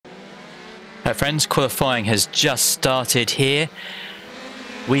Hi friends, qualifying has just started here.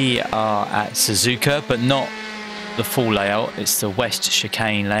 We are at Suzuka, but not the full layout. It's the West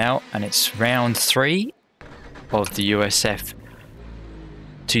chicane layout, and it's round 3 of the USF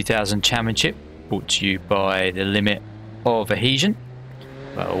 2000 Championship, brought to you by the Limit of Adhesion,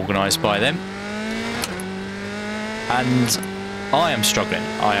 organised by them. And I am struggling.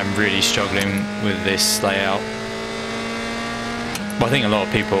 I am really struggling with this layout. Well, I think a lot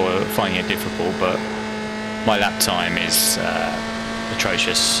of people are finding it difficult, but my lap time is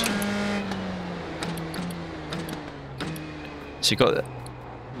atrocious. So you've got,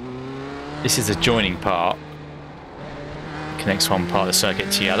 this is the joining part, connects one part of the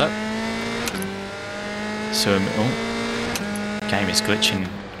circuit to the other. So, oh, game is glitching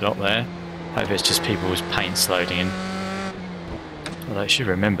a lot there. Hope it's just people's paints loading in. Although I should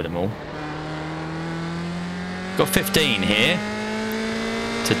remember them all. Got 15 here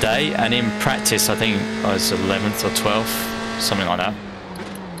today, and in practice I think I was 11th or 12th, something like that.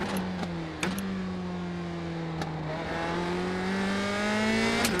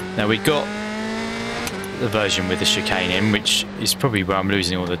 Now we got the version with the chicane in, which is probably where I'm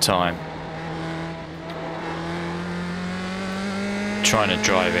losing all the time. Trying to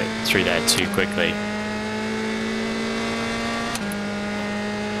drive it through there too quickly.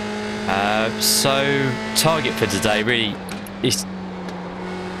 So target for today really is,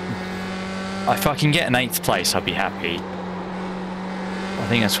 if I can get an 8th place I'd be happy. I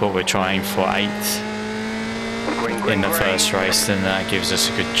think that's what we're trying for, 8th in the first race, then that gives us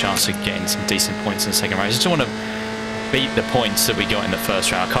a good chance of getting some decent points in the second race. I just want to beat the points that we got in the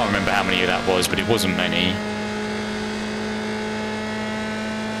first round. I can't remember how many that was, but it wasn't many,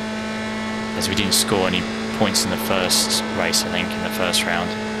 as we didn't score any points in the first race, I think, in the first round.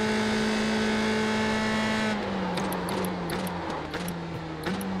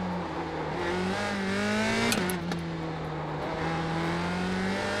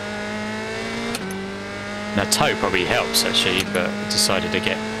 Now toe probably helps actually, but I decided to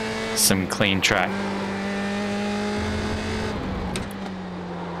get some clean track.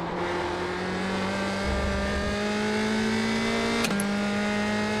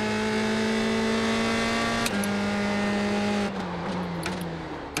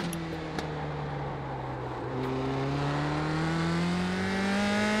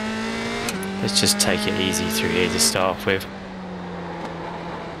 Let's just take it easy through here to start off with.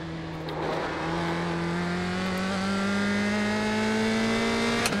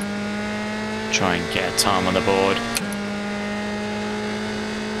 Try and get a time on the board.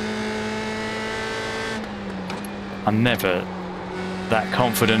 I'm never that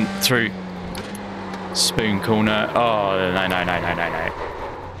confident through spoon corner. Oh, no.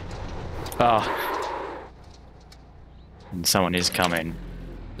 Oh. And someone is coming.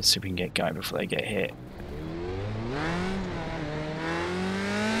 Let's see if we can get going before they get hit.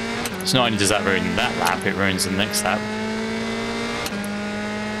 So not only does that ruin that lap, it ruins the next lap.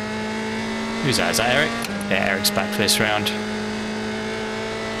 Who's that? Is that Eric? Yeah, Eric's back for this round.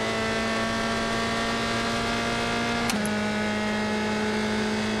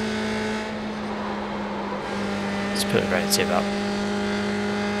 Let's put the relative up.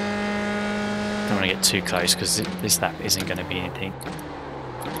 Don't want to get too close because this lap isn't going to be anything.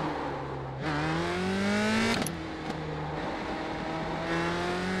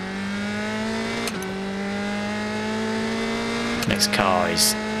 Next car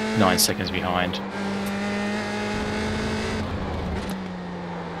is 9 seconds behind.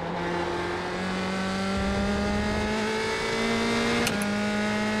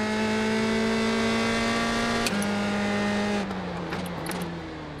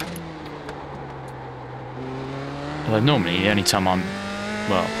 Although normally the only time I'm,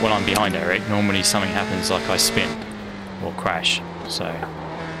 well, when I'm behind Eric, normally something happens like I spin or crash, so.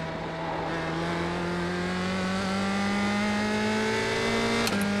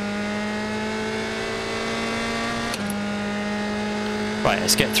 Right,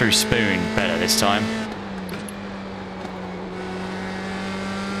 let's get through spoon better this time.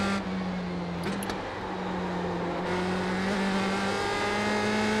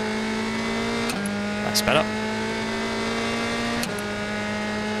 That's better.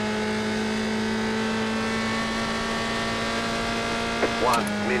 One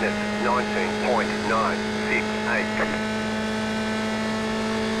minute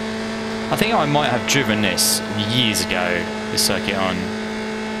 19.968. I think I might have driven this years ago, this circuit, on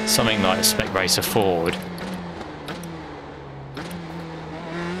something like a Spec Racer Ford.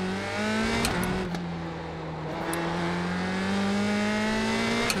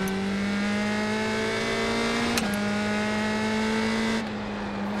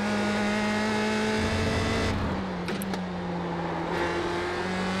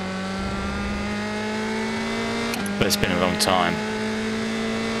 but it's been a long time.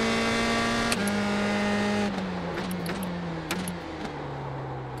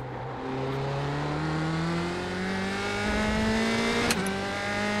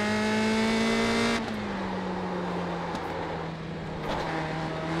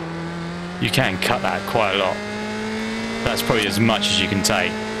 You can cut that quite a lot. That's probably as much as you can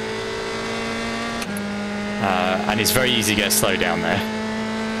take. And it's very easy to get slow down there.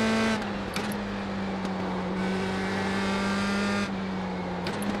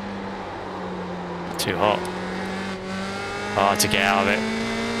 Too hot. Hard to get out of it.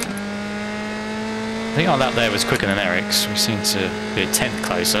 I think our lap there was quicker than Eric's. We seem to be a tenth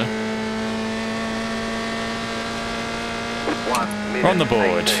closer. 1 minute We're on the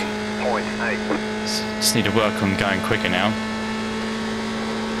board. 18.8. Just need to work on going quicker now.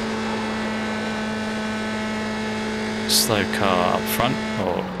 Slow car up front,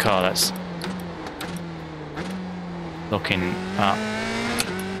 or car that's looking up.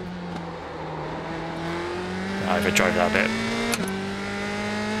 I overdrove that a bit.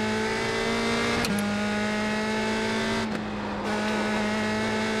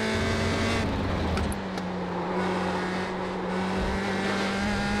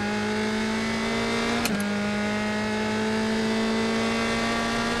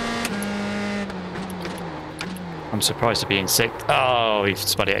 I'm surprised to be in sixth. Oh, we've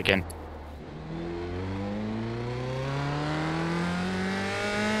spud it again.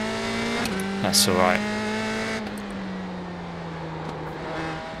 That's alright.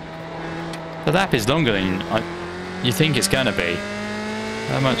 The lap is longer than you think it's going to be.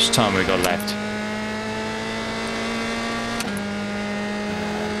 How much time have we got left?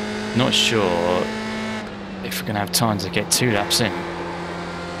 Not sure if we're going to have time to get 2 laps in.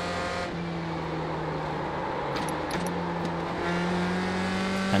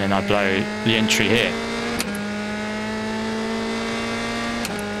 And then I blow the entry here.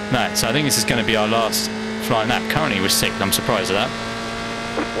 No, so I think this is going to be our last flying lap. Currently we're 6th, I'm surprised at that.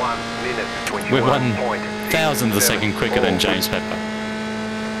 1 minute 21. We're 1,000th of a second quicker than James Pepper.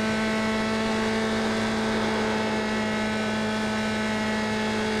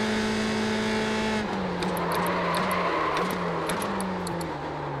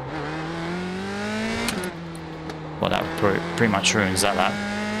 Well, that pretty much ruins that lap.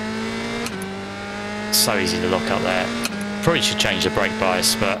 So easy to lock up there. Probably should change the brake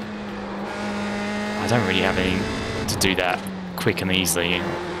bias, but I don't really have anything to do that quick and easily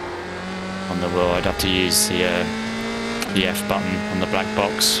on the wheel. I'd have to use the F button on the black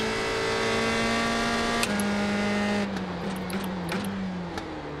box.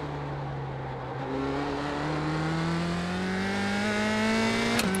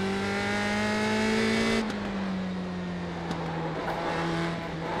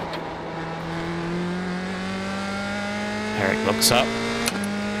 Eric looks up.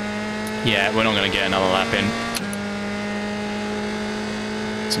 Yeah, we're not going to get another lap in.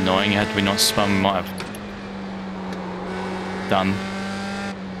 It's annoying. Had we not spun, we might have done.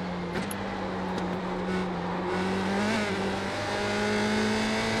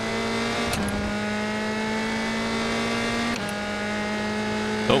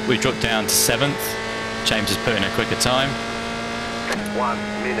 Oh, we dropped down to 7th. James has put in a quicker time. 1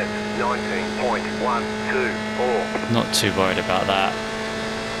 minute 19.124. Not too worried about that.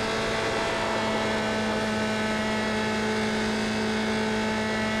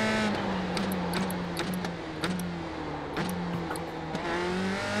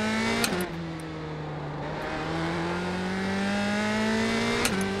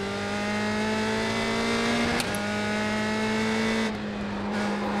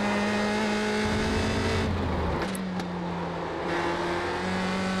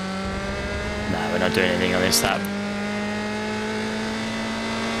 Not doing anything on this lap.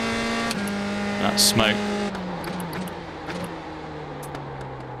 That's smoke.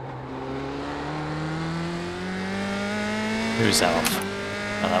 Who's that off?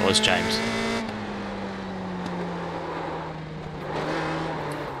 Oh, that was James.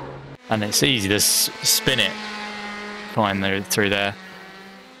 And it's easy to spin it fine through there.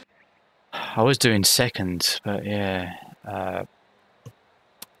 I was doing second, but yeah,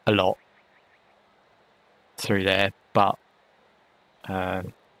 a lot through there, but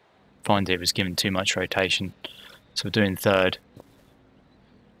find it was given too much rotation, so we're doing third.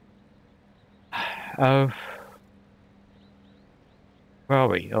 Oh, where are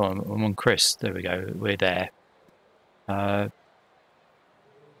we? Oh, I'm on Chris. There we go. We're there. That's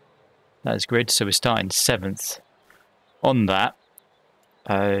grid. So we're starting 7th on that.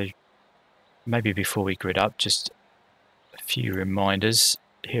 Maybe before we grid up, just a few reminders.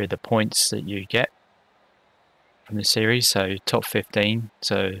 Here are the points that you get. from the series, so top 15.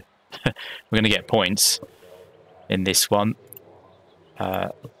 So we're going to get points in this one.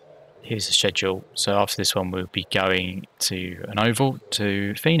 Here's the schedule. So after this one, we'll be going to an oval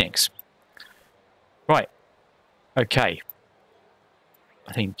to Phoenix. Right. Okay.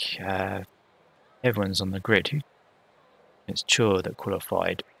 I think everyone's on the grid. It's Chur that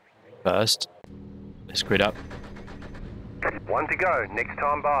qualified first. Let's grid up. One to go. Next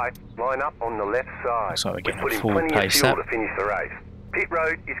time by. Line up on the left side. So we're We've getting put a in full plenty of pace fuel up. to finish the race. Pit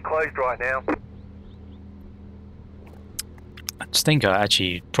road is closed right now. I just think I'd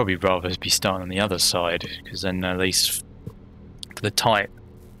actually probably rather be starting on the other side, because then at least for the tight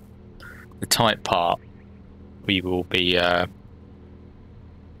part, we will be on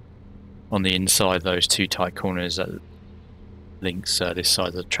the inside of those two tight corners that links this side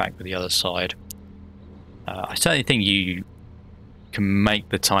of the track with the other side. I certainly think you can make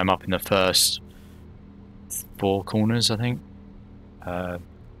the time up in the first 4 corners, I think.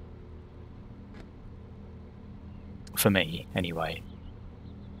 For me, anyway.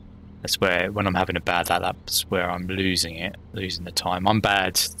 That's where, when I'm having a bad lap, that's where I'm losing the time. I'm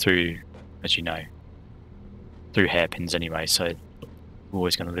bad through, as you know, through hairpins anyway, so I'm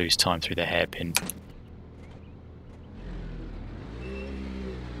always going to lose time through the hairpin.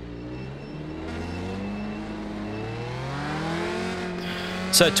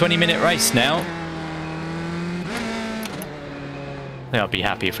 So 20-minute race now. I think I'll be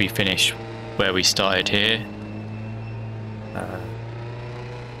happy if we finish where we started here.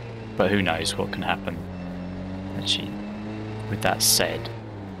 But who knows what can happen. Actually, with that said,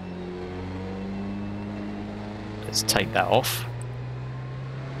 let's take that off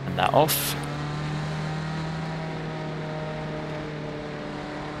and that off.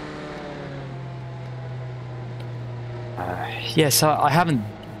 Yes, I haven't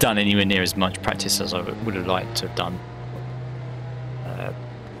done anywhere near as much practice as I would have liked to have done.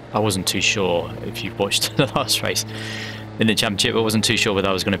 I wasn't too sure, if you've watched the last race in the championship, I wasn't too sure whether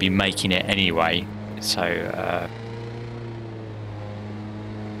I was going to be making it anyway. So,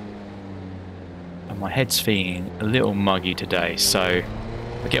 and my head's feeling a little muggy today, so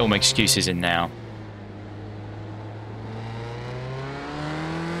I get all my excuses in now.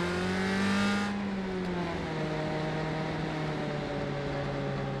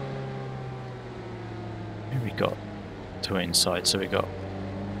 Here we got to inside, so we got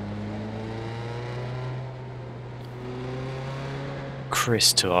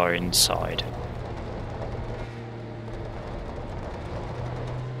Chris to our inside.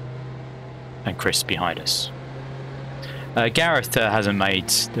 And Chris behind us. Gareth hasn't made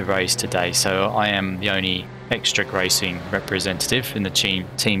the race today, so I am the only Extric Racing representative in the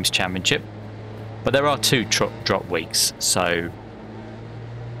team's championship. But there are 2 drop weeks, so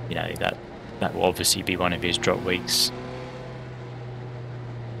you know that will obviously be one of his drop weeks.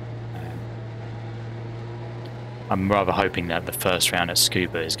 I'm rather hoping that the first round at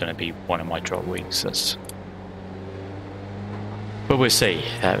Scuba is going to be one of my drop weeks. But we'll see.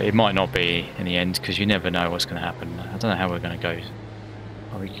 It might not be in the end, because you never know what's going to happen. I don't know how we're going to go.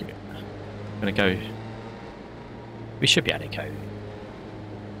 Are we going to go? We should be able to go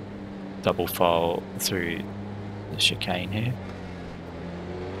double file through the chicane here.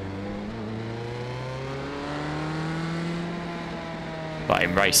 But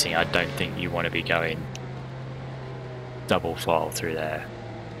in racing, I don't think you want to be going double file through there.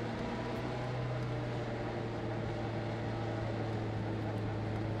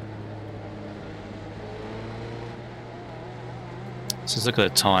 So let's look at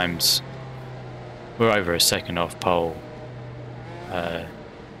the times. We're over a second off pole.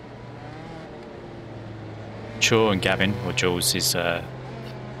 Chur and Gavin, or Jules, is have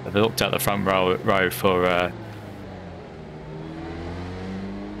looked out the front row for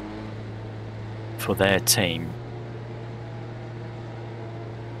their team.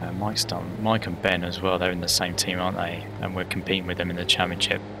 Mike and Ben as well, they're in the same team, aren't they? And we're competing with them in the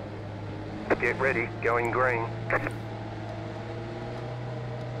championship. Get ready, going green.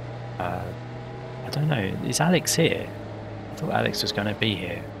 I don't know, is Alex here? I thought Alex was going to be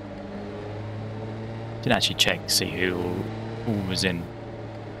here. Didn't actually check to see who all was in.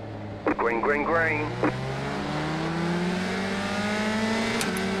 Green, green, green. I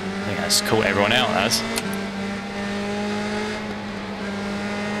think that's caught everyone out, as.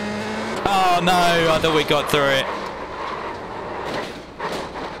 Oh no, I thought we got through it.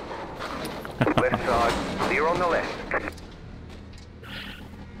 Left side, clear on the left.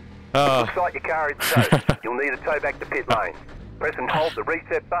 Oh. Looks like your car is toast. You'll need a tow back to pit lane. Press and hold the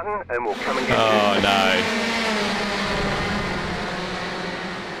reset button and we'll come and get you. Oh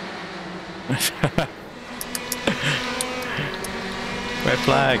no. Red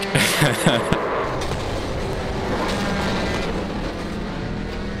flag.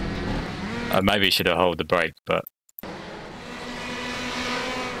 I maybe should have held the brake, but...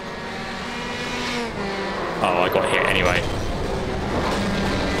 Oh, I got hit anyway.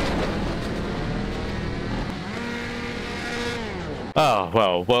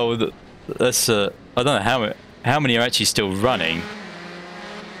 Oh, well, that's... I don't know how many are actually still running.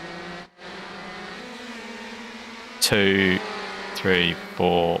 2, 3,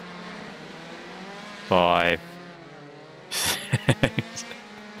 4, 5, 6,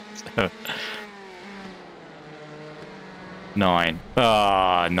 7, 9.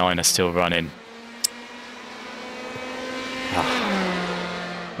 Ah, 9 are still running.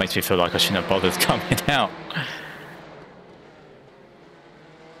 Oh, makes me feel like I shouldn't have bothered coming out.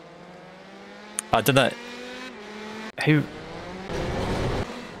 I don't know who.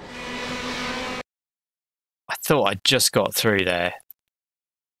 I thought I just got through there,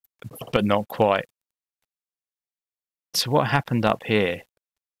 but not quite. So what happened up here?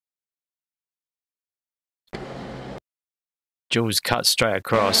 Jules cut straight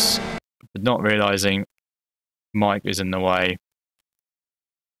across, but not realizing Mike was in the way.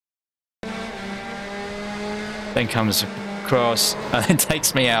 Then comes across and then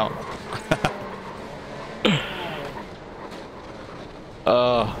takes me out.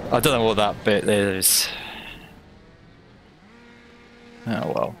 I don't know what that bit is.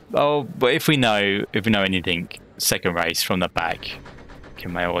 Oh well. Oh, but if we know anything, second race from the back,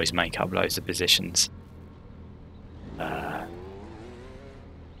 can may always make up loads of positions.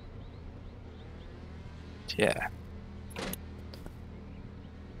 Yeah.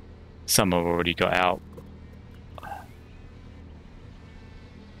 Some have already got out.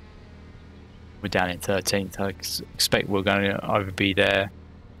 We're down in 13th. I expect we're going to either be there.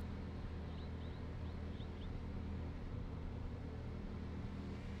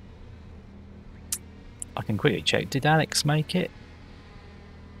 I can quickly check. Did Alex make it?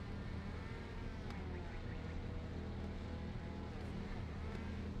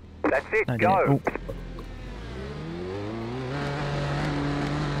 That's it, No, go. oh.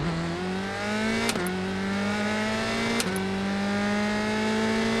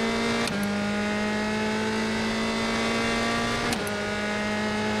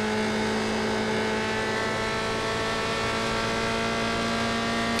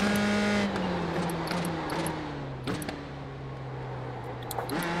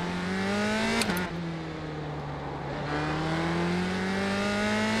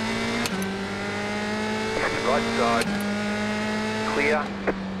 Right side. Clear.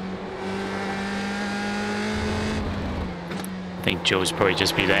 I think Jules probably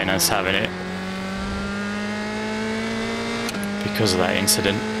just be letting us having it because of that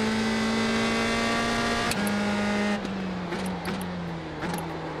incident.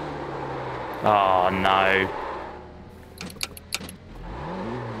 Oh no.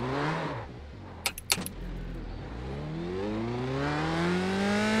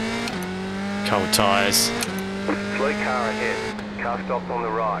 Cold tyres. Slow car ahead. Car stopped on the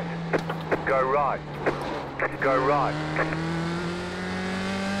right. Go right. Go right.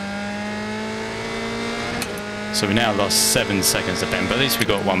 So we now lost 7 seconds to Ben, but at least we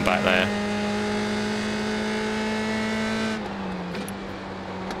got one back there.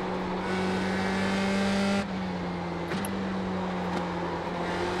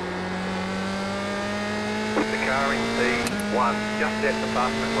 The car in P1 just set the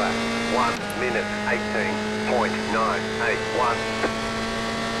fastest lap. 1 minute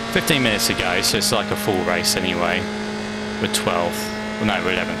 18.981. 15 minutes ago, so it's like a full race anyway. We're 12th. Well, no,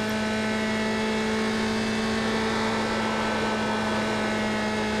 we're 11th.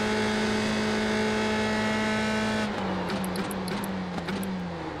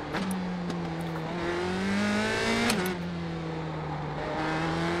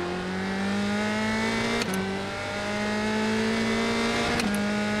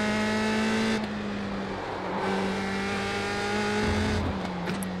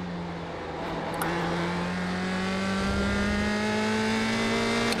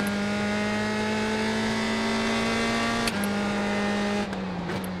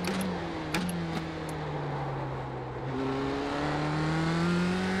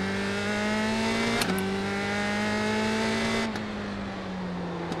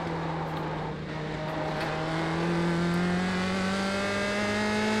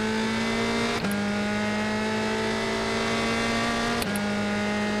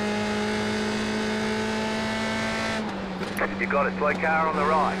 You got a slow car on the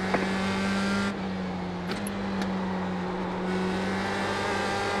right.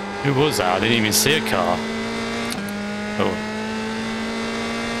 Who was that? I didn't even see a car. Oh.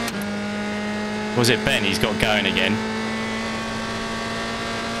 Was it Ben he's got going again?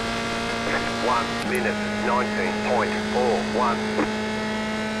 1 minute 19.41.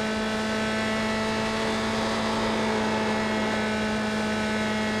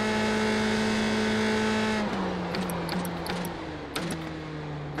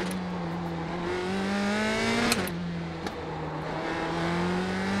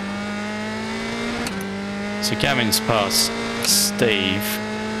 So Gavin's past Steve.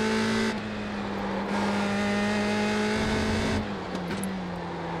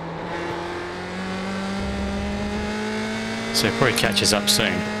 So he probably catches up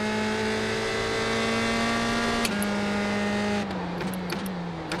soon.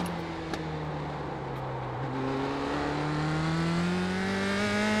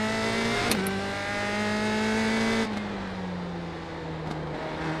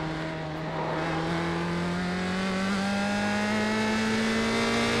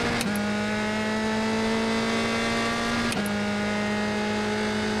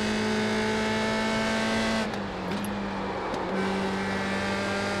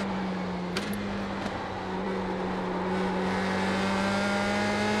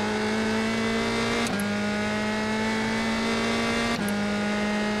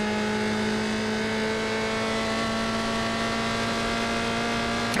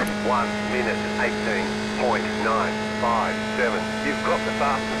 Minute 18.957. You've got the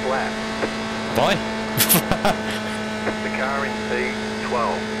fastest lap. Bye. The car in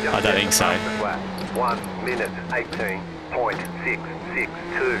P12. I don't think so. 1 minute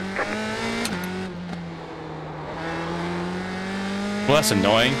 18.662. Well, that's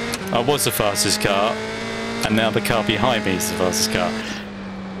annoying. I was the fastest car, and now the car behind me is the fastest car.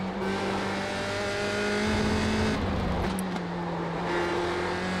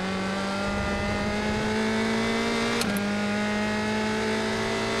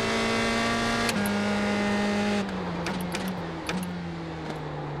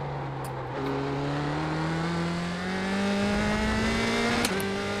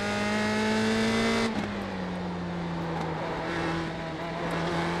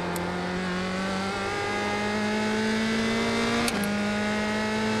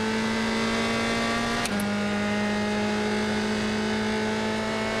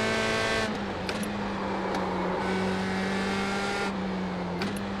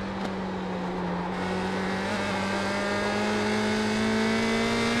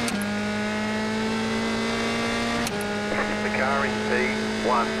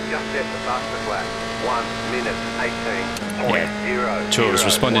 Just set the fastest lap. 1 minute 18.0. Chorus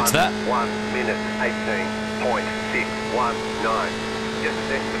responded to that. 1 minute 18.619. Just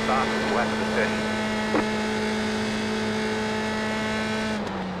set the fastest lap of the session.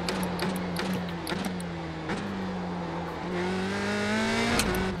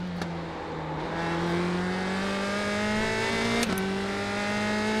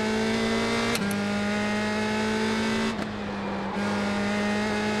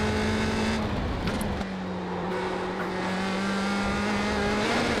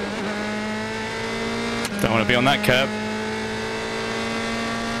 Don't want to be on that curb.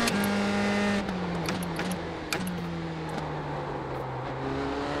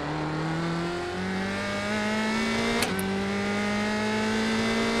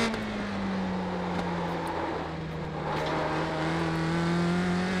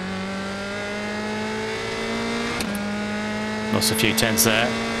 Lost a few tenths there.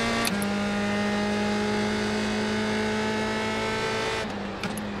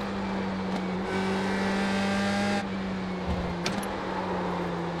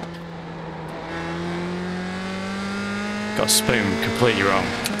 Got spoon completely wrong.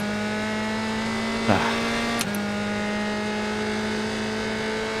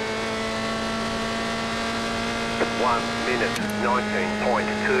 1 minute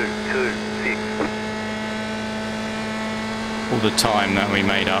 19.226. All the time that we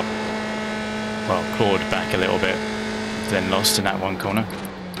made up, well, clawed back a little bit, then lost in that one corner.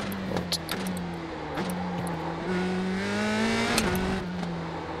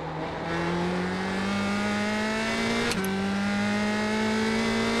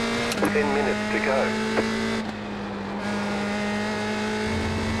 10 minutes to go.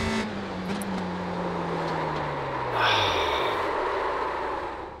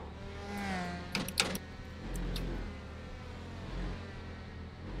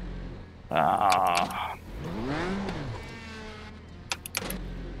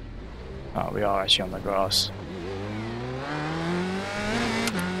 Oh, we are actually on the grass.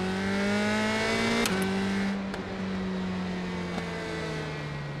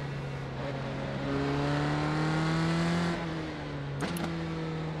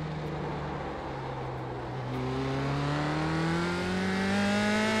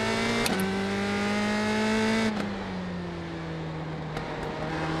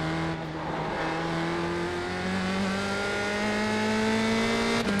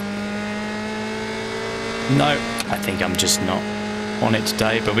 No, I think I'm just not on it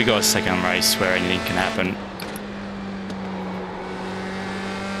today, but we got a second race where anything can happen.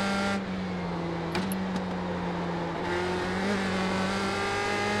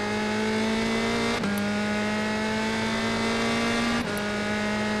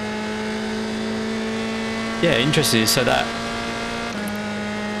 Yeah, interesting. So that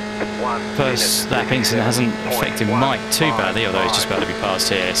first lap incident hasn't affected Mike too badly, although he's just about to be passed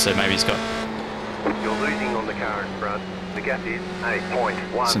here, so maybe he's got You're losing on the car in front. The gap is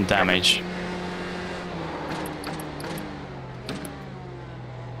 8.1. some damage.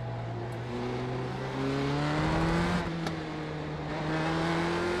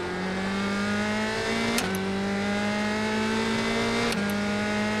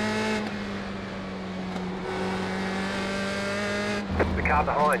 The car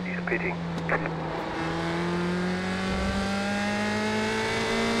behind is pitting.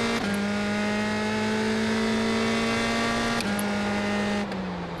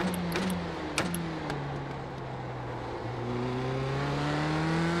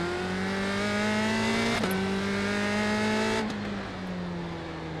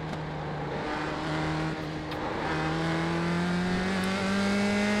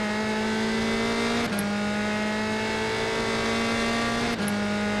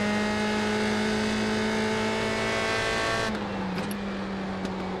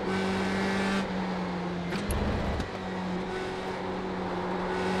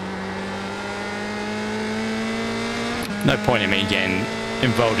 No point in me getting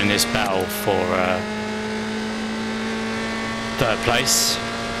involved in this battle for third place.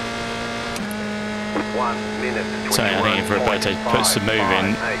 1 minute. So I think if Roberto puts the move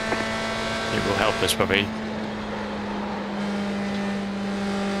in, it will help us probably.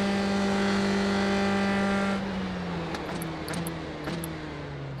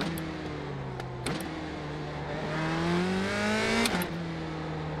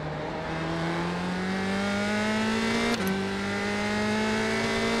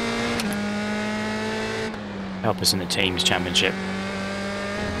 Help us in the teams championship.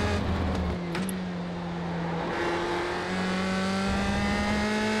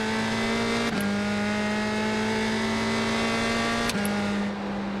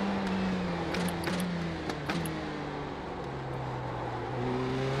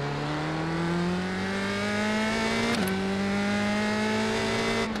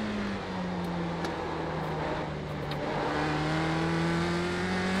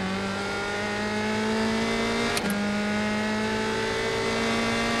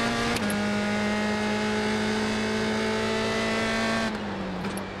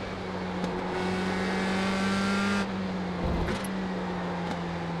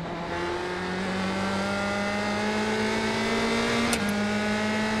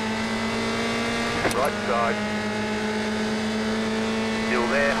 Right side. Still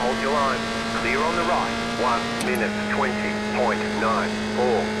there, hold your line. Clear on the right. 1 minute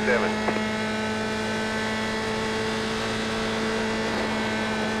 20.947.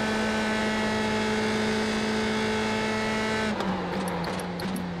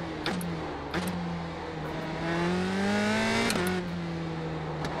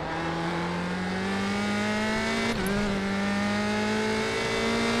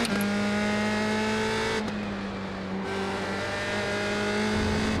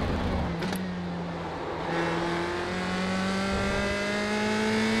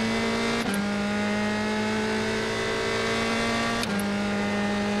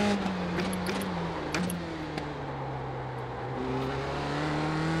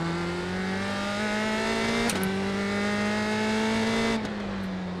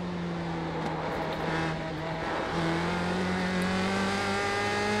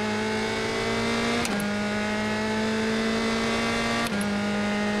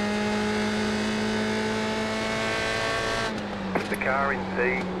 The car in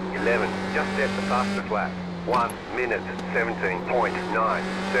P11 just set the fastest lap. 1 minute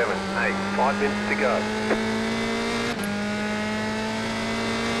 17.978. 5 minutes to go.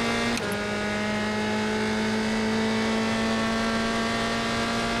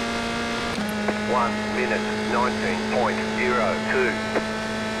 One minute 19.02.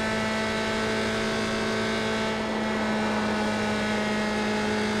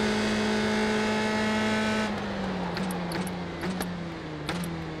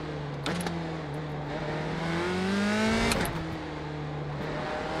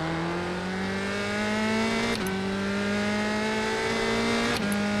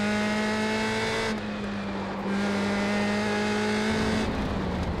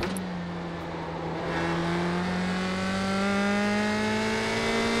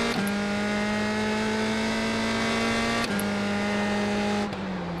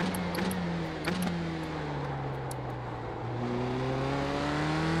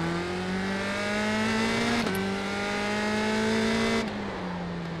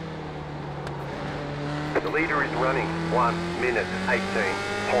 Leader is running 1 minute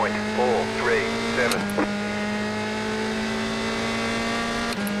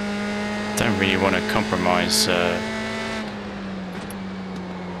 18.437. Don't really want to compromise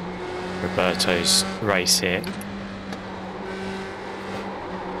Roberto's race here.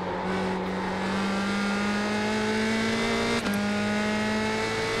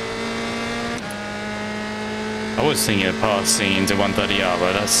 I was thinking of passing into 130R,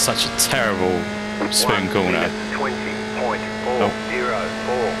 but that's such a terrible spoon corner.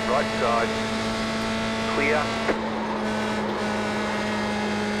 20.404, right side, clear.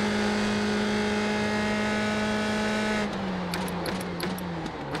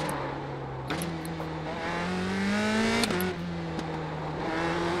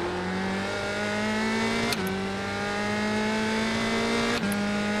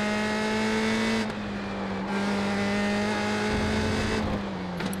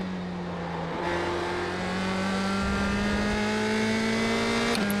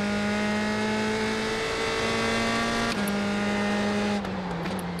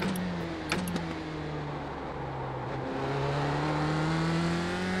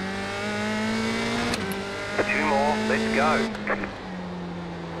 Two more, let's go.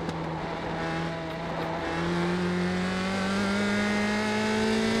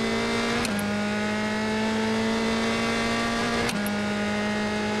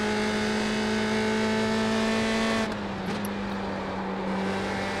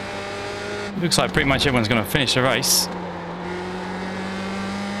 Looks like pretty much everyone's going to finish the race.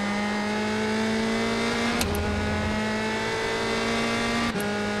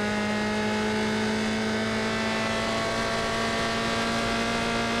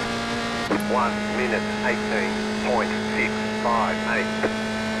 One minute 18.658.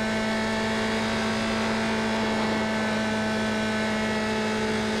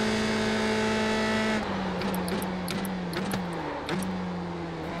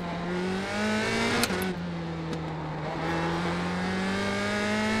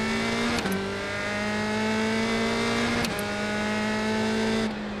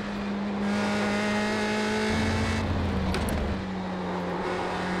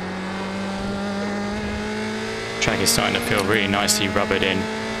 Track is starting to feel really nicely rubbered in.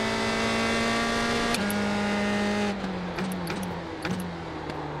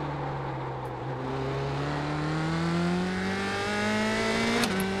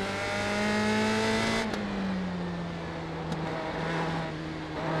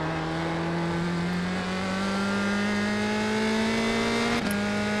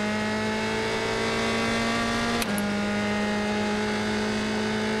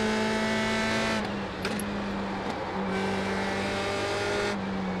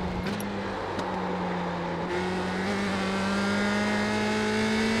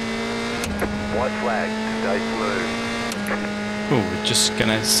 White flag, stay smooth. Oh, we're just going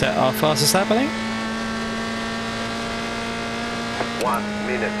to set our fastest lap, I think. 1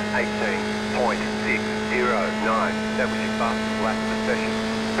 minute 18.609. That was your fastest lap of the session.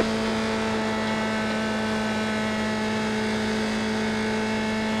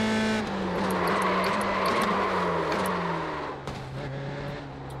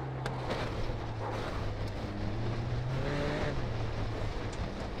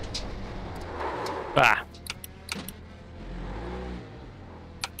 Ah.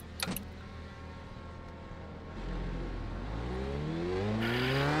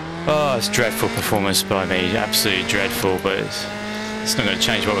 Oh, it's dreadful performance by me. Absolutely dreadful, but it's not going to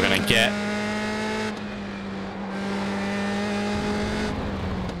change what we're going to get.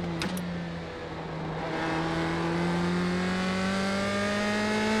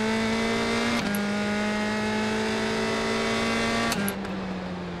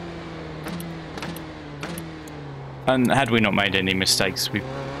 And had we not made any mistakes, we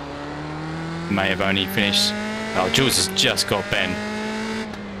may have only finished... Oh, Jules has just got Ben.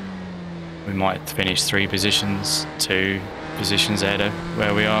 We might finish 3 positions, 2 positions ahead of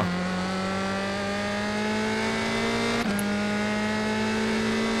where we are.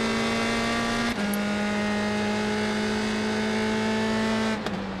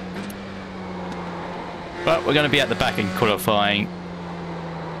 But we're going to be at the back in qualifying.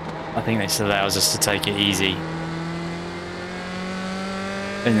 I think this allows us to take it easy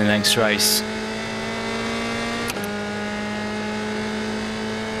in the next race.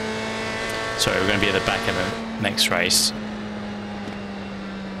 Sorry, we're going to be at the back of the next race.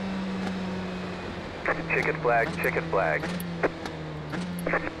 Checkered flag, checkered flag.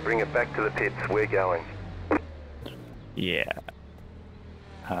 Bring it back to the pits, we're going. Yeah.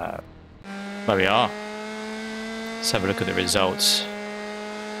 There we are. Let's have a look at the results.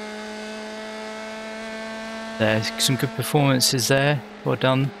 There's some good performances there. Well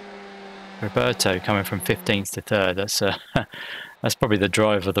done. Roberto coming from 15th to 3rd. That's probably the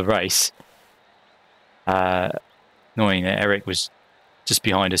drive of the race. Annoying that Eric was just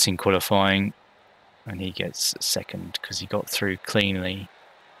behind us in qualifying, and he gets 2nd because he got through cleanly.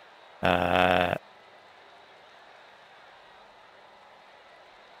 There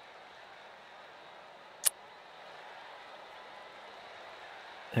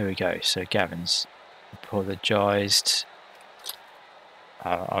we go. So Gavin's apologised.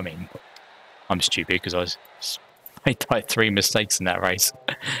 I mean, I'm stupid because I made like 3 mistakes in that race.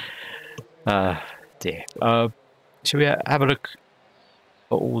 Dear. Shall we have a look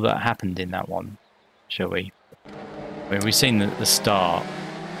at all that happened in that one? Shall we? I mean, we've seen the start.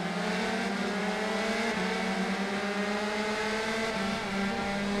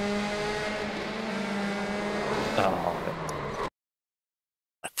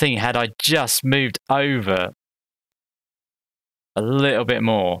 I think had I just moved over a little bit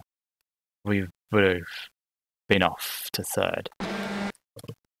more, we would have been off to 3rd.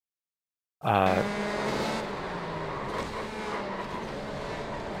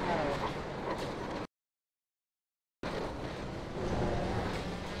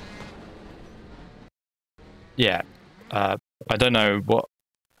 Yeah, I don't know what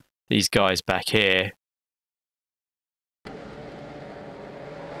these guys back here.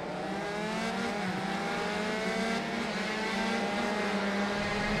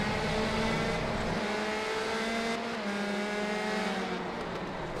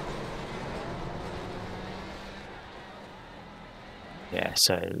 Yeah,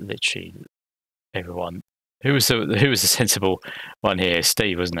 so literally everyone. Who was the sensible one here?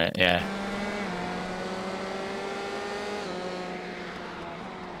 Steve, wasn't it? Yeah.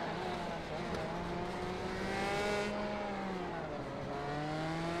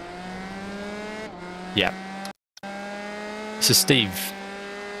 Yeah. So Steve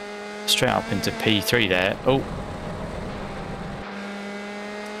straight up into P3 there. Oh.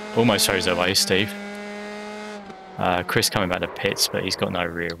 Almost throws it away, Steve. Chris coming back to pits, but he's got no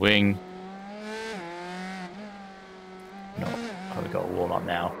rear wing. Oh, we've got a warm up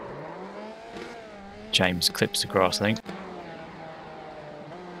now. James clips the grass, I think.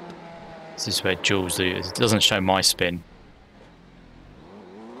 This is where Jules loses. It doesn't show my spin.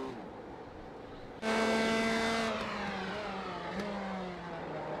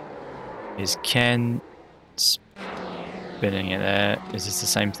 Is Ken spinning it there? Is this the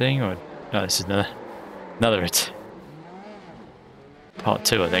same thing, or no? This is another part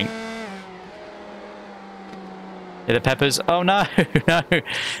 2, I think. Yeah, the Peppers. Oh no, no!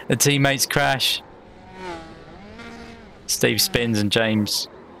 The teammates crash. Steve spins and James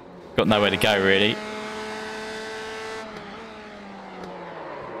got nowhere to go really.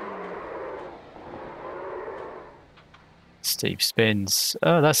 Steve spins.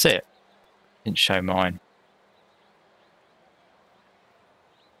 Oh, that's it. Didn't show mine.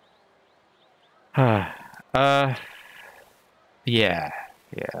 Yeah.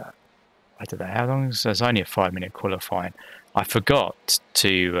 I don't know how long. So it's only a 5-minute qualifying. I forgot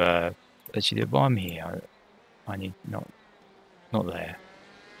to actually. While I'm here, I need not there.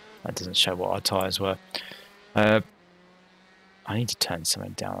 That doesn't show what our tyres were. I need to turn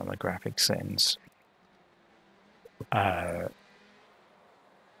something down on the graphics settings.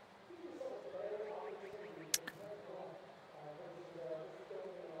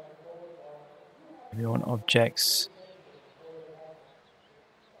 If you want objects,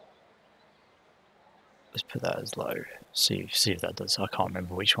 let's put that as low. See if that does. I can't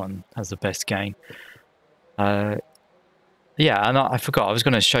remember which one has the best gain. Yeah, and I forgot. I was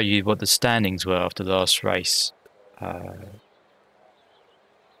going to show you what the standings were after the last race. Let's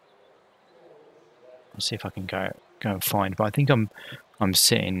see if I can go and find. But I think I'm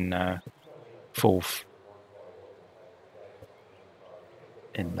sitting 4th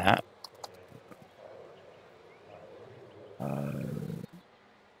in that.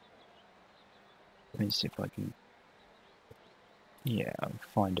 Let me see if I can. Yeah, I'll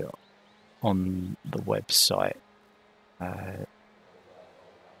find it on the website. Let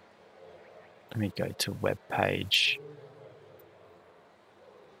me go to web page.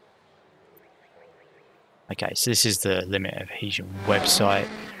 Okay, so this is the Limit of Adhesion website.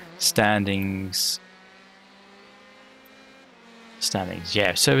 Standings.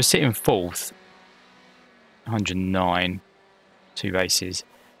 Yeah, so we're sitting 4th. 109. 2 races.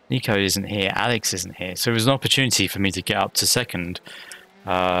 Nico isn't here. Alex isn't here. So it was an opportunity for me to get up to 2nd.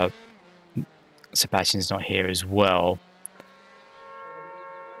 Sebastian's not here as well.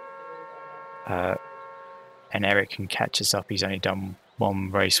 And Eric can catch us up. He's only done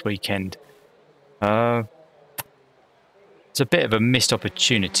 1 race weekend. It's a bit of a missed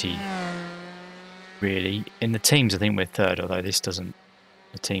opportunity, really. In the teams, I think we're third, although this doesn't,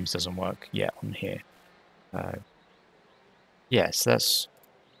 the teams doesn't work yet on here. Yes, that's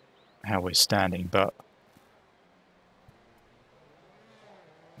how we're standing, but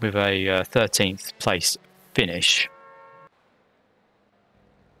with a 13th place finish.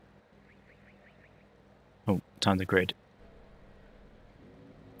 Oh, time the grid.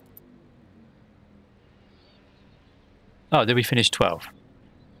 Oh, did we finish 12th?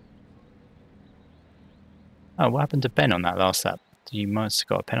 Oh, what happened to Ben on that last lap? You must have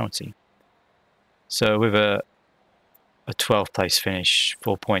got a penalty. So with a 12th place finish,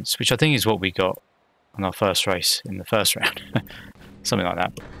 4 points, which I think is what we got on our first race in the first round. Something like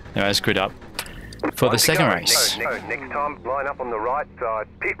that. Anyway, let's grid up for the second race. Next time, line up on the right side.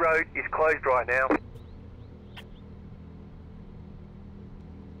 Pit road is closed right now.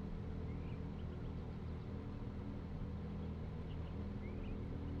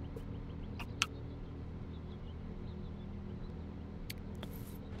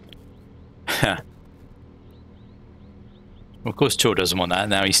 Of course, Chor doesn't want that.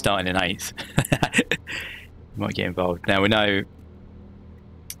 Now he's starting in 8th. He might get involved. Now we know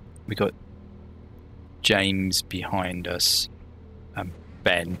we got James behind us and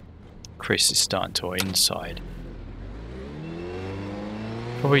Ben. Chris is starting to our inside.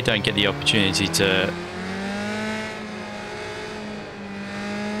 Probably don't get the opportunity to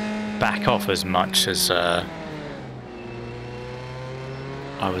back off as much as I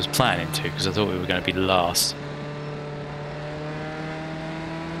was planning to, because I thought we were going to be last.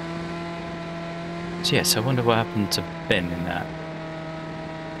 So yes, I wonder what happened to Ben in that,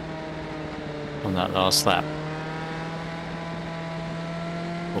 on that last lap.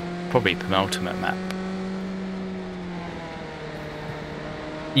 Well, probably penultimate map.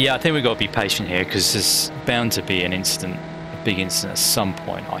 Yeah, I think we've got to be patient here, because there's bound to be an incident, a big incident at some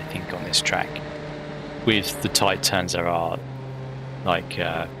point, I think, on this track. With the tight turns there are, like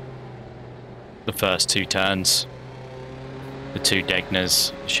the first 2 turns, the 2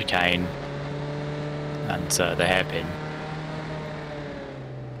 Degners, chicane, and the hairpin.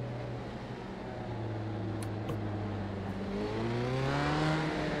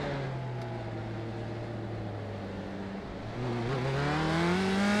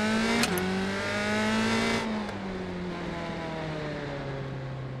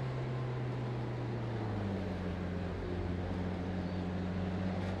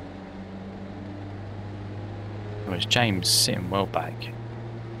 Whereas James sitting well back.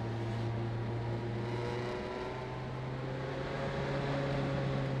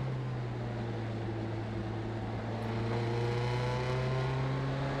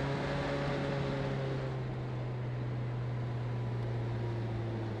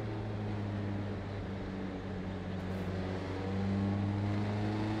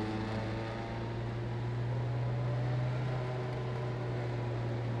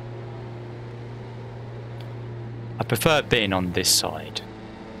 I prefer being on this side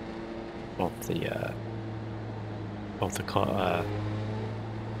of the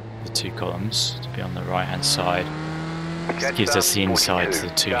 2 columns, to be on the right hand side. This gives us the inside to the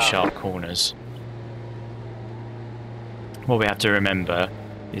 2 sharp corners. What we have to remember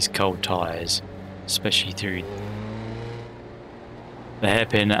is cold tyres, especially through the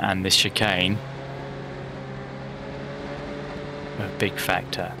hairpin and this chicane, are a big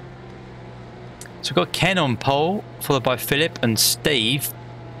factor. So we've got Ken on pole, followed by Philip and Steve.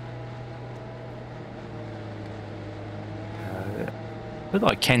 Looked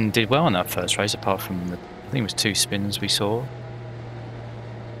like Ken did well on that first race, apart from the, I think it was 2 spins we saw.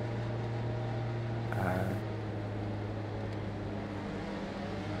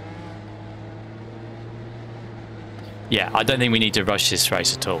 Yeah, I don't think we need to rush this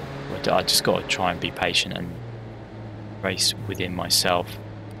race at all. I just got to try and be patient and race within myself.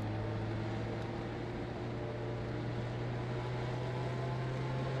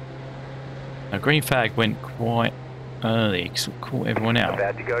 Now, green flag went quite early because it caught everyone out.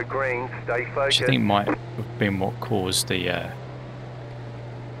 About to go green, stay focused. Which I think might have been what caused the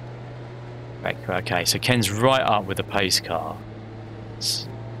back. Okay, so Ken's right up with the pace car.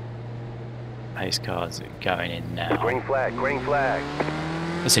 Pace car's going in now. Green flag, green flag.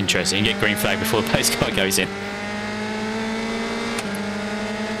 That's interesting. You get green flag before the pace car goes in.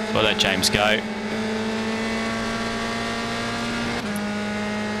 Well, let James go.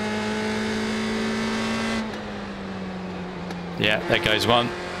 Yeah, there goes 1,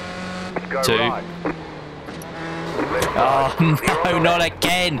 2. Right. Oh no, not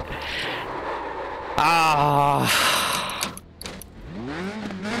again!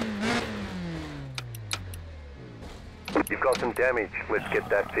 You've got some damage. Let's get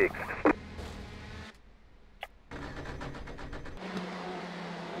that fixed.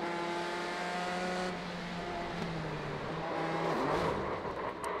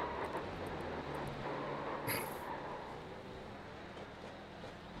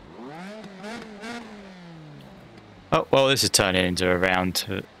 Oh, well, this is turning into a round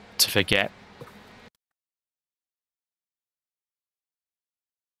to forget.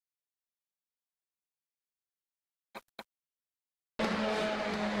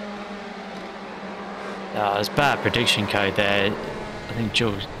 Oh, there's bad prediction code there. I think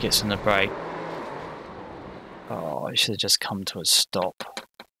Jules gets on the brake. Oh, it should have just come to a stop.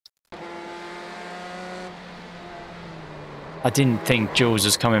 I didn't think Jules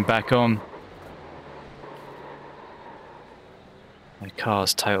was coming back on. My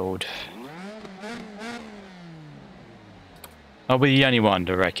car's totaled. I'll be the only one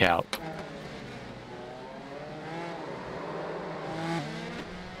to wreck out.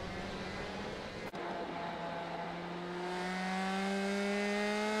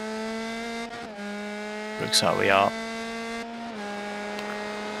 Looks like we are.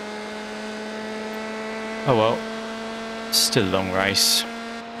 Oh well, still a long race.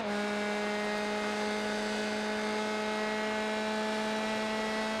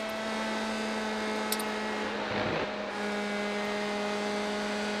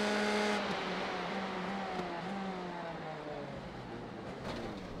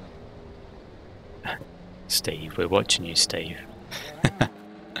 Steve, we're watching you, Steve.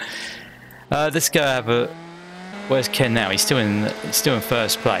 Let's go have a. Where's Ken now? He's still in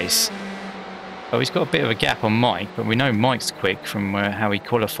first place. Oh, he's got a bit of a gap on Mike, but we know Mike's quick from how he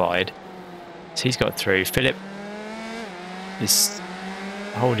qualified. So he's got through. Philip is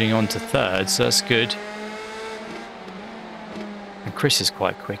holding on to third, so that's good. And Chris is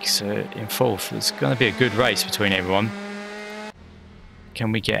quite quick, so in fourth. It's going to be a good race between everyone.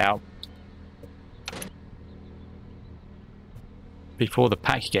 Can we get out before the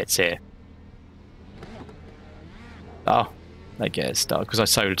pack gets here? Oh, they get a start because I'm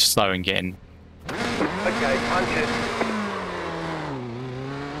so slow in getting. Okay, punch it.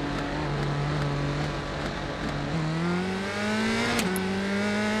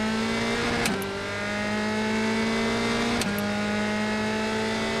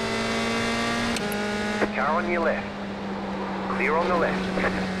 Car on your left. Clear on the left.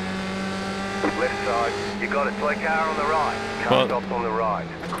 Left side. You got it. Slow car on the right. Car stops on the right.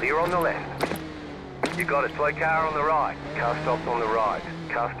 Clear on the left. You got it. Slow car on the right. Car stops on the right.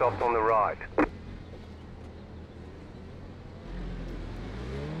 Car stops on the right.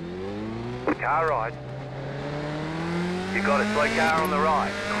 Car right. You got it. Slow car on the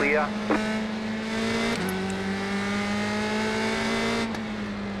right. Clear.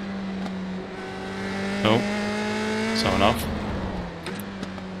 Oh, someone off.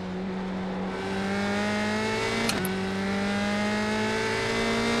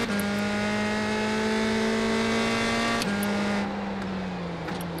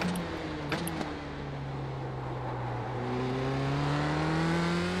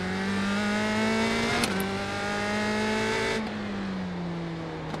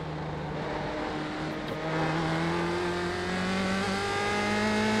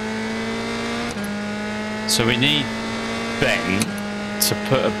 So we need Ben to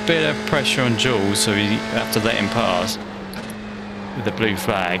put a bit of pressure on Jules, so we have to let him pass with the blue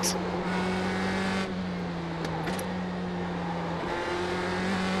flags.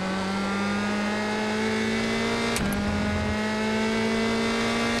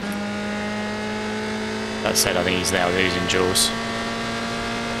 That said, I think he's now losing Jules.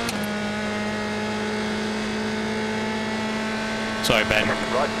 Sorry, Ben.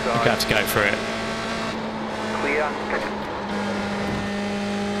 Right You're side. going to have to go for it. Clear.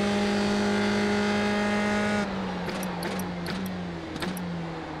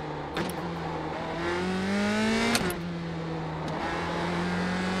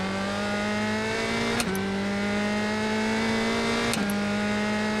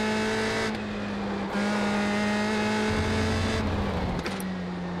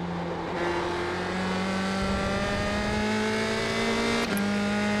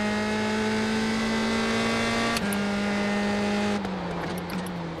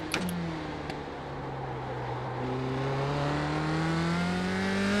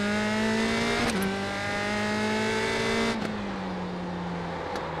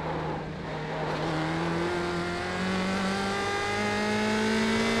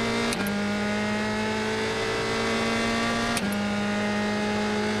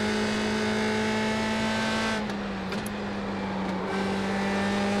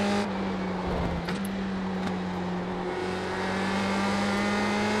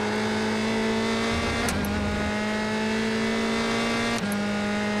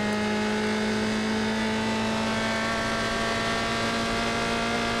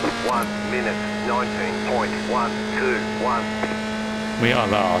 1 minute 19.121. We are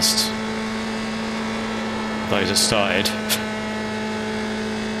last. Those that started.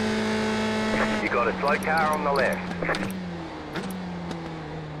 You got a slow car on the left.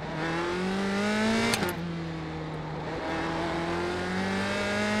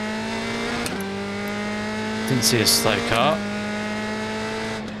 Didn't see a slow car.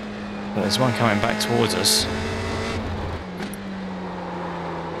 But there's one coming back towards us.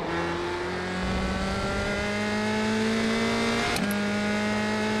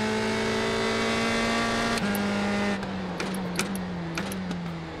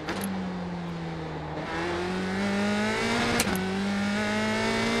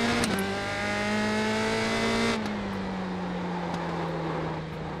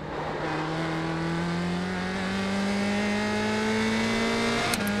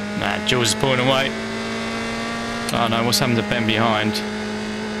 Nah, Jules is pulling away. Oh no, what's happened to Ben behind?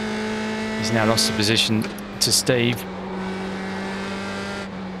 He's now lost the position to Steve.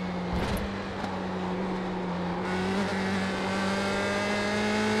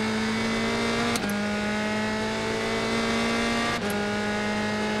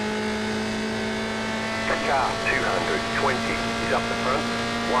 Car 220 is up the front.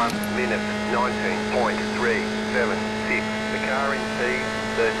 1 minute 19.376. The car in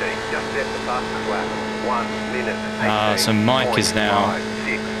P13 just set the fastest lap. 1 minute 18. So Mike is now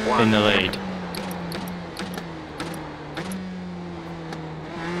in the lead.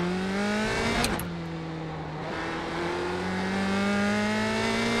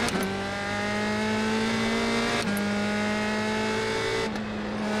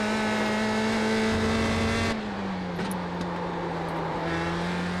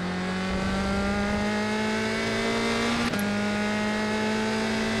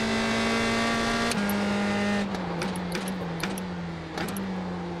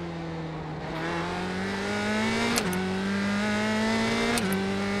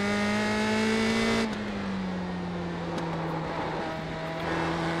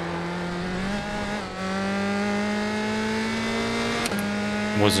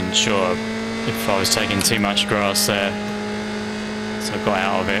 Wasn't sure if I was taking too much grass there, so I got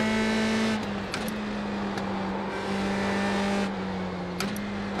out of it.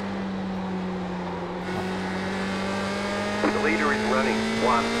 The leader is running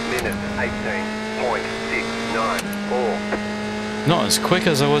 1 minute 18.694. Not as quick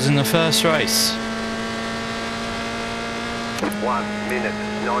as I was in the first race. 1 minute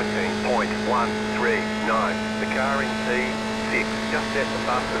 19.139. The car in P6 just set the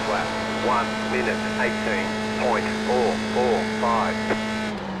fastest lap. 1 minute 18.445.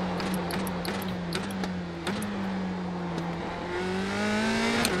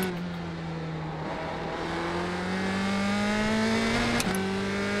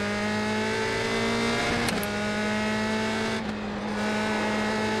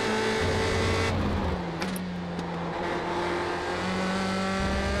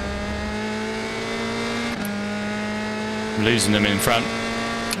 Losing them in front.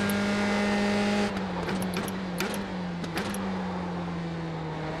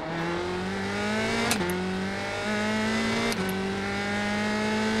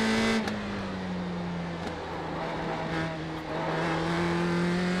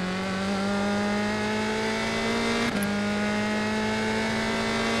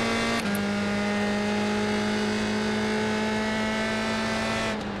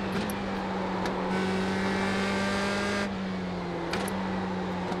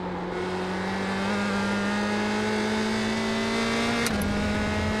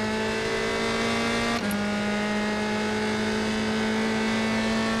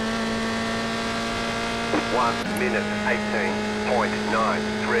 Minute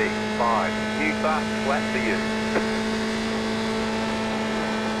 18.935. New fastest lap for you.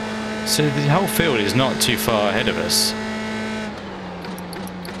 So the whole field is not too far ahead of us.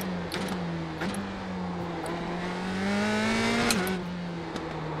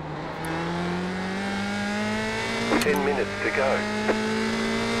 Minutes to go.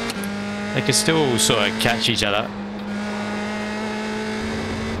 They can still sort of catch each other.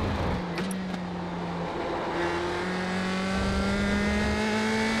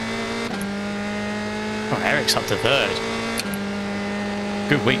 Oh, Eric's up to third.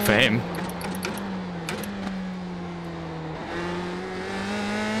 Good week for him.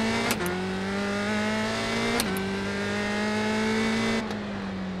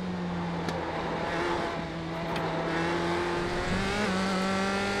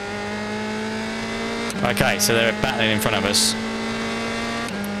 Okay, so they're battling in front of us.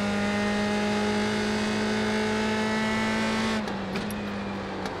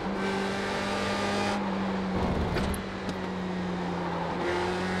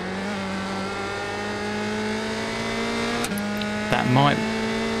 Might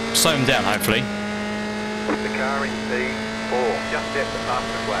slow them down, hopefully. The car in P4 just set the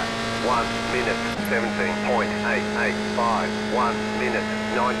fastest lap. 1 minute 17.885. 1 minute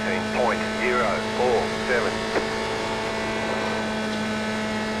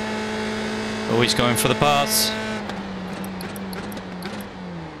 19.047. Always going for the pass.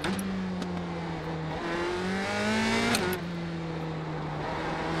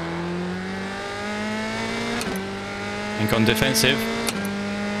 And gone defensive.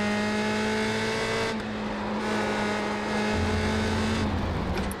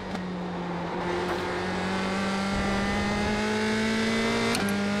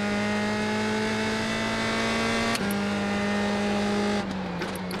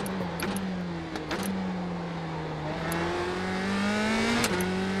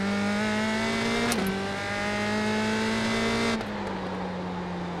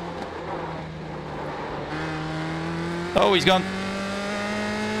 Oh, he's gone.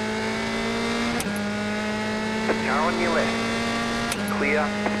 Car on your left. Clear.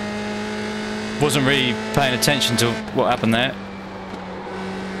 Wasn't really paying attention to what happened there.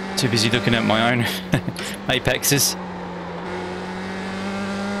 Too busy looking at my own apexes.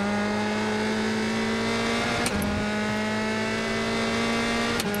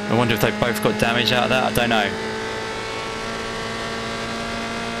 I wonder if they both got damage out of that. I don't know.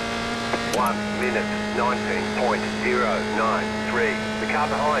 1 minute 19.093. The car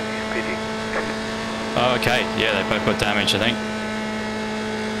behind is pitting. Oh, okay. Yeah, they both got damage, I think.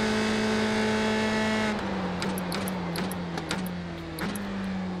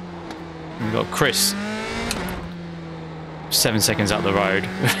 We've got Chris 7 seconds up the road.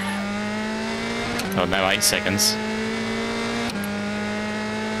 Oh no, 8 seconds.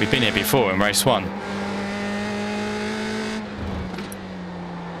 We've been here before in race 1.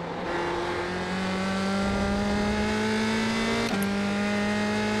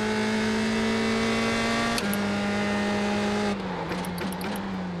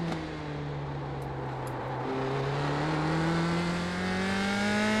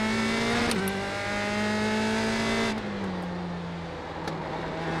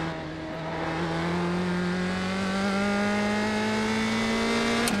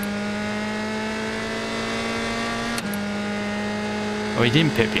 Oh, he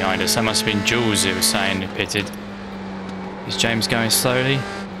didn't pit behind us. That must have been Jules who was saying he pitted. Is James going slowly?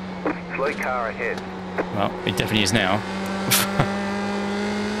 Slow car ahead. Well, he definitely is now.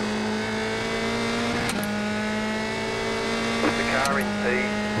 The car in P.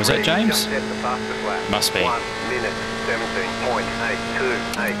 Was that James? Just set the fastest lap. Must be. 1 minute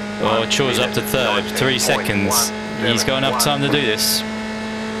 17.828. Oh, Chaw's up to third. 3 seconds. He's got enough time to do this.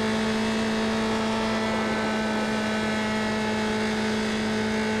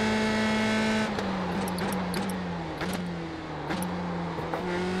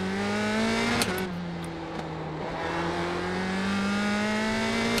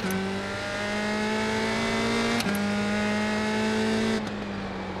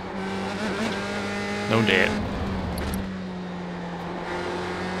 Oh dear.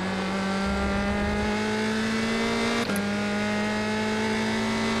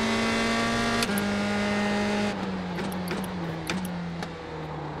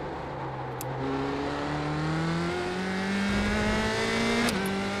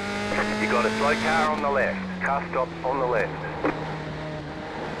 You got a slow car on the left. Car stops on the left.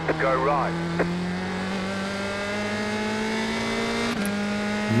 Go right.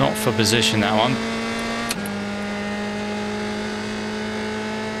 Not for position, that one.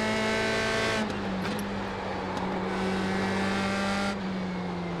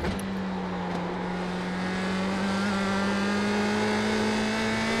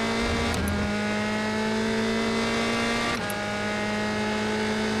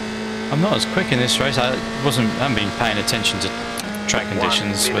 I'm not as quick in this race. I haven't been paying attention to track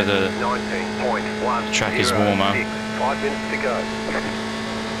conditions, whether the track is warmer. 5 minutes to go.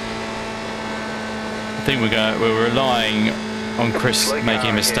 I think we're relying on Chris making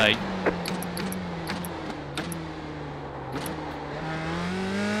a mistake.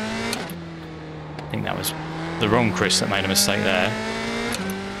 I think that was the wrong Chris that made a mistake there.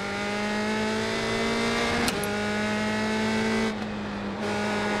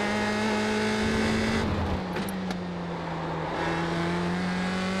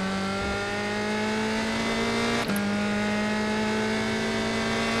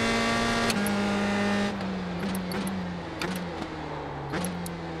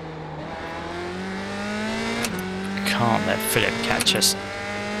 Can't let Philip catch us.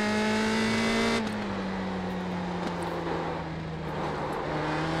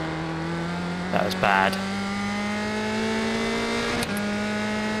 That was bad.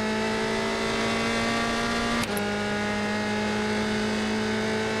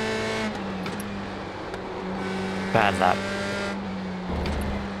 lap.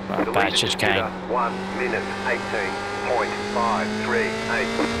 Right, bad chicane. 1 minute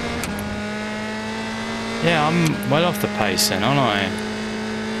 18.538. Yeah, I'm well off the pace then, aren't I?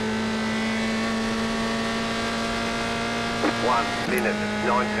 1 minute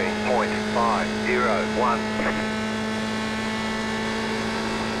 19.501.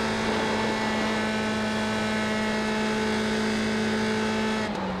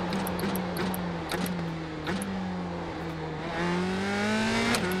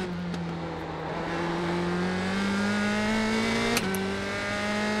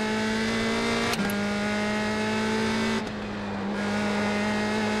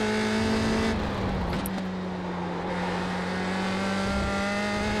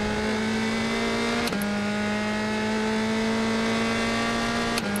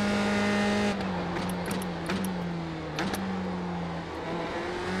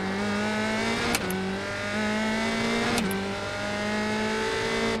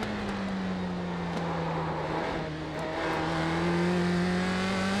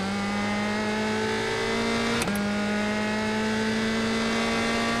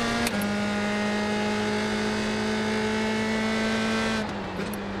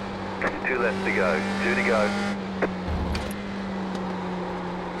 Two left to go, 2 to go.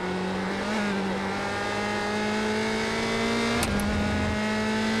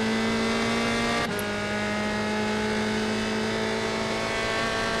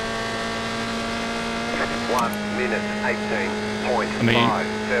 One minute 18.578.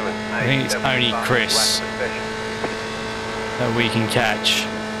 I think it's only Chris that we can catch.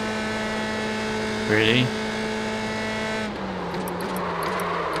 Really?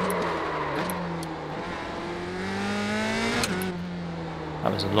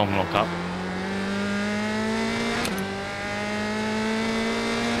 That was a long lock up.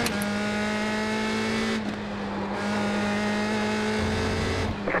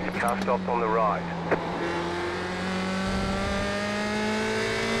 Car stopped on the right.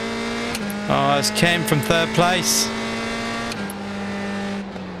 Oh, it's Ken from third place.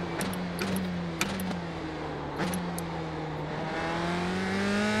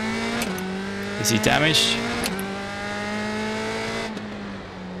 Is he damaged?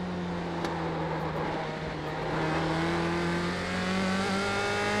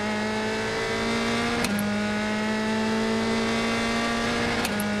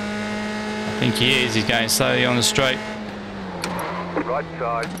 I think he is. He's going slowly on the straight. Right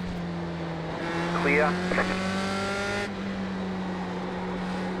side. Clear.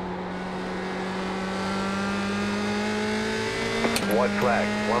 White flag.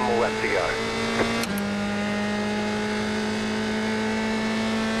 1 more lap to go.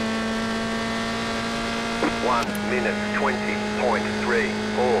 1 minute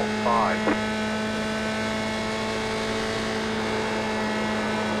 20.345.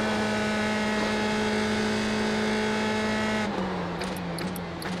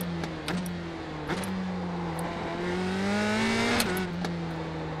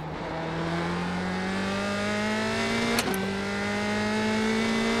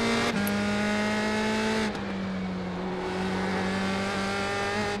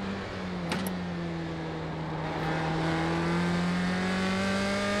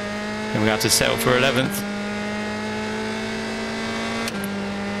 Then we have to settle for 11th.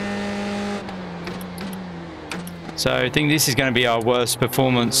 So I think this is going to be our worst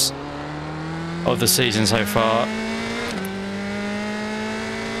performance of the season so far.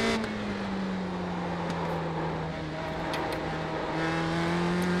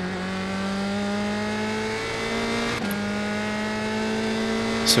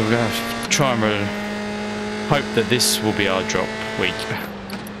 So we're going to try and hope that this will be our drop week.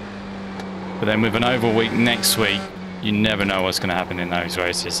 But then with an oval week next week, you never know what's going to happen in those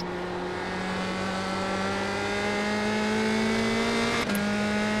races.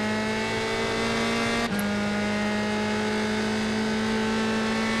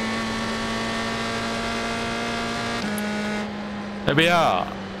 There we are,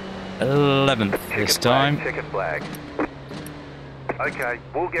 11th this time. Ticket flag. Okay,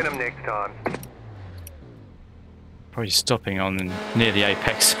 we'll get them next time. Probably stopping on near the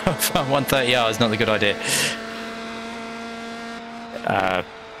apex of 130R is not a good idea.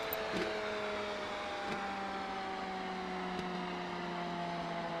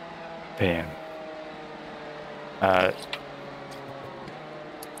 PM.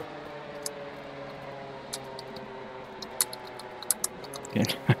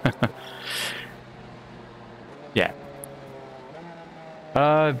 Yeah.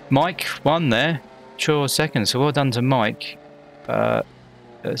 Mike won there. Sure, second. So well done to Mike.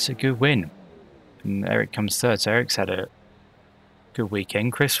 That's a good win. and Eric comes third. So Eric's had a good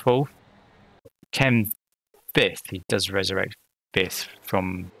weekend. Chris fourth. Ken fifth. He does resurrect fifth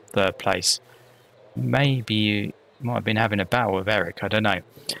from third place. Maybe you might have been having a battle with Eric. I don't know.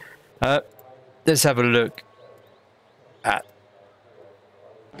 Let's have a look at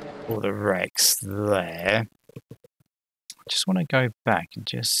all the wrecks there. Just want to go back and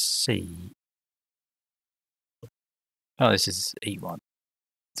just see. Oh, this is Heat 1. For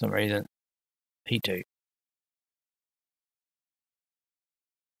some reason. Heat 2.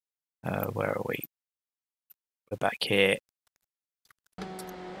 Where are we? We're back here.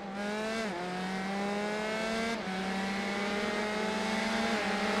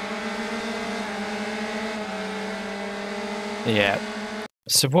 Yeah.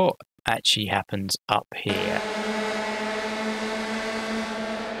 So what actually happens up here?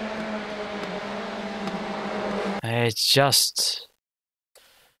 It's just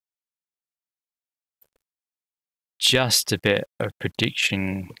a bit of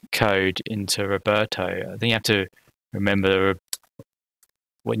prediction code into Roberto. I think you have to remember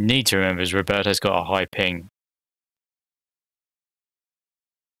what you need to remember is Roberto's got a high ping.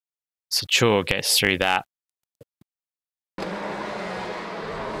 So Chor gets through that.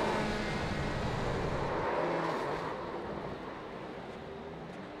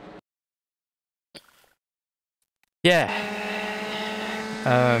 Yeah.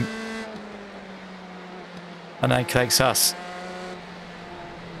 And that collects us.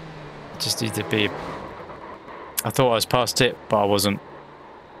 Just need to be. I thought I was past it, but I wasn't.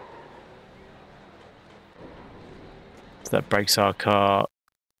 So that breaks our car.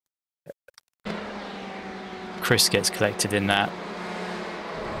 Chris gets collected in that.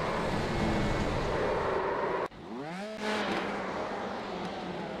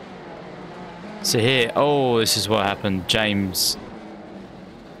 So here, oh, this is what happened. James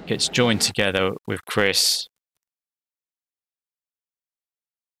gets joined together with Chris.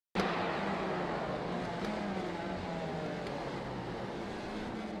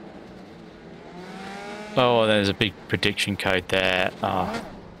 Oh, there's a big prediction code there. Oh,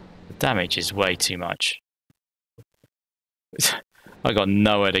 the damage is way too much. I got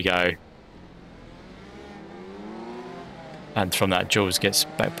nowhere to go. And from that, Jules gets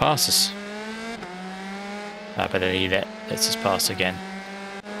back past us. But then he lets us pass again.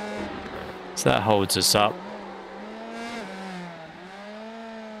 So that holds us up.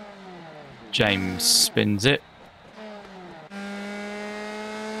 James spins it.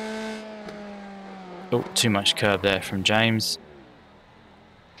 Oh, too much curb there from James.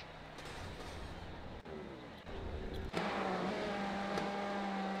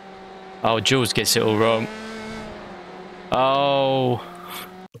 Oh, Jules gets it all wrong. Oh.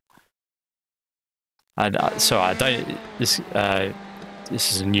 Sorry, I don't. This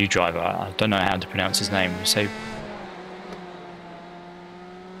is a new driver. I don't know how to pronounce his name. So,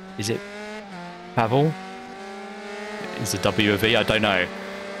 is it Pavel? Is it W of E? I don't know.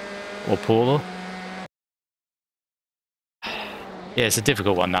 Or Paul? Yeah, it's a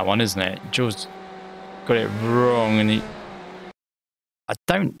difficult one. That one, isn't it? Jules got it wrong, and I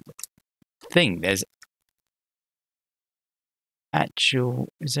don't think there's actual.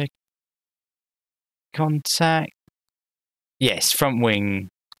 Is there contact? Yes, front wing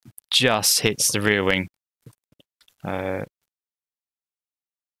just hits the rear wing.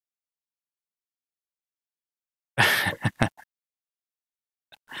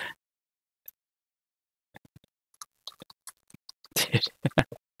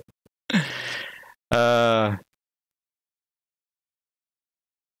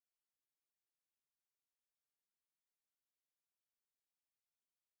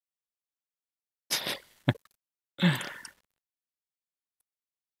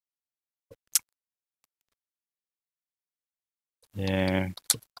 Yeah.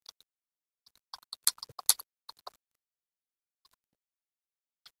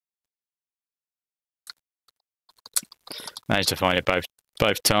 Managed to find it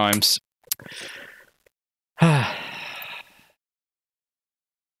both times. And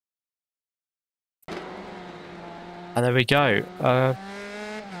there we go.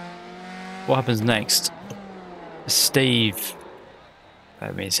 What happens next? Steve.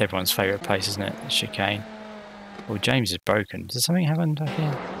 I mean, it's everyone's favourite place, isn't it? Chicane. Well, James is broken. Does something happen back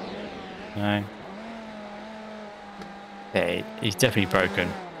here? No. Yeah, he's definitely broken.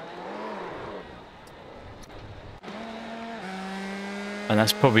 And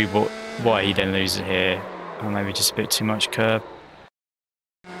that's probably why he then loses here. Or maybe just a bit too much curb.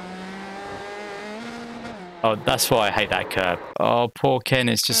 Oh, that's why I hate that curb. Oh, poor Ken,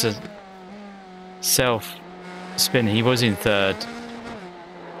 it's just a self spin. He was in third.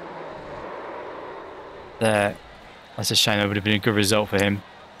 there. That's a shame. That would have been a good result for him.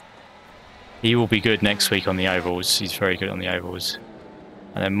 He will be good next week on the ovals. He's very good on the ovals.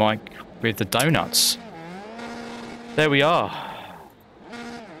 And then Mike with the donuts. There we are.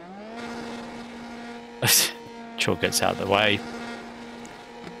 Chalk gets out of the way.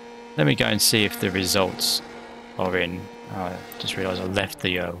 Let me go and see if the results are in. I just realised I left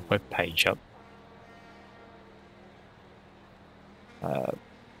the web page up.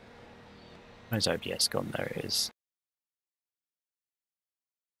 Where's OBS gone? There it is.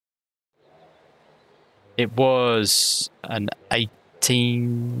 It was an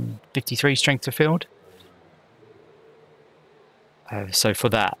 1853 strength to field. So for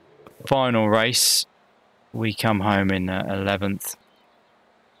that final race, we come home in 11th.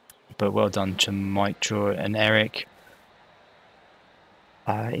 But well done to Mike, Drew and Eric.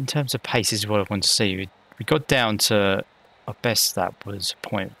 In terms of pace, this is what I want to see. We got down to our best that was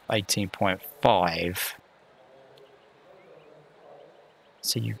 18.5.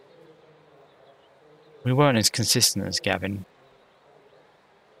 So we weren't as consistent as Gavin.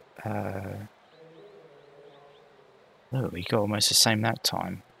 No, we got almost the same that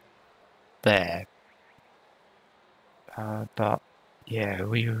time. There. But yeah, there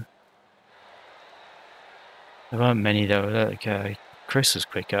weren't many that were like Chris was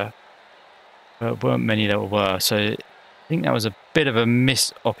quicker. But weren't many that were. So I think that was a bit of a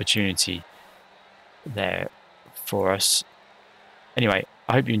missed opportunity there for us. Anyway,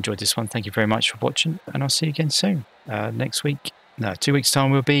 I hope you enjoyed this one. Thank you very much for watching, and I'll see you again soon. Next week, no, 2 weeks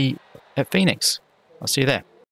time, we'll be at Phoenix. I'll see you there.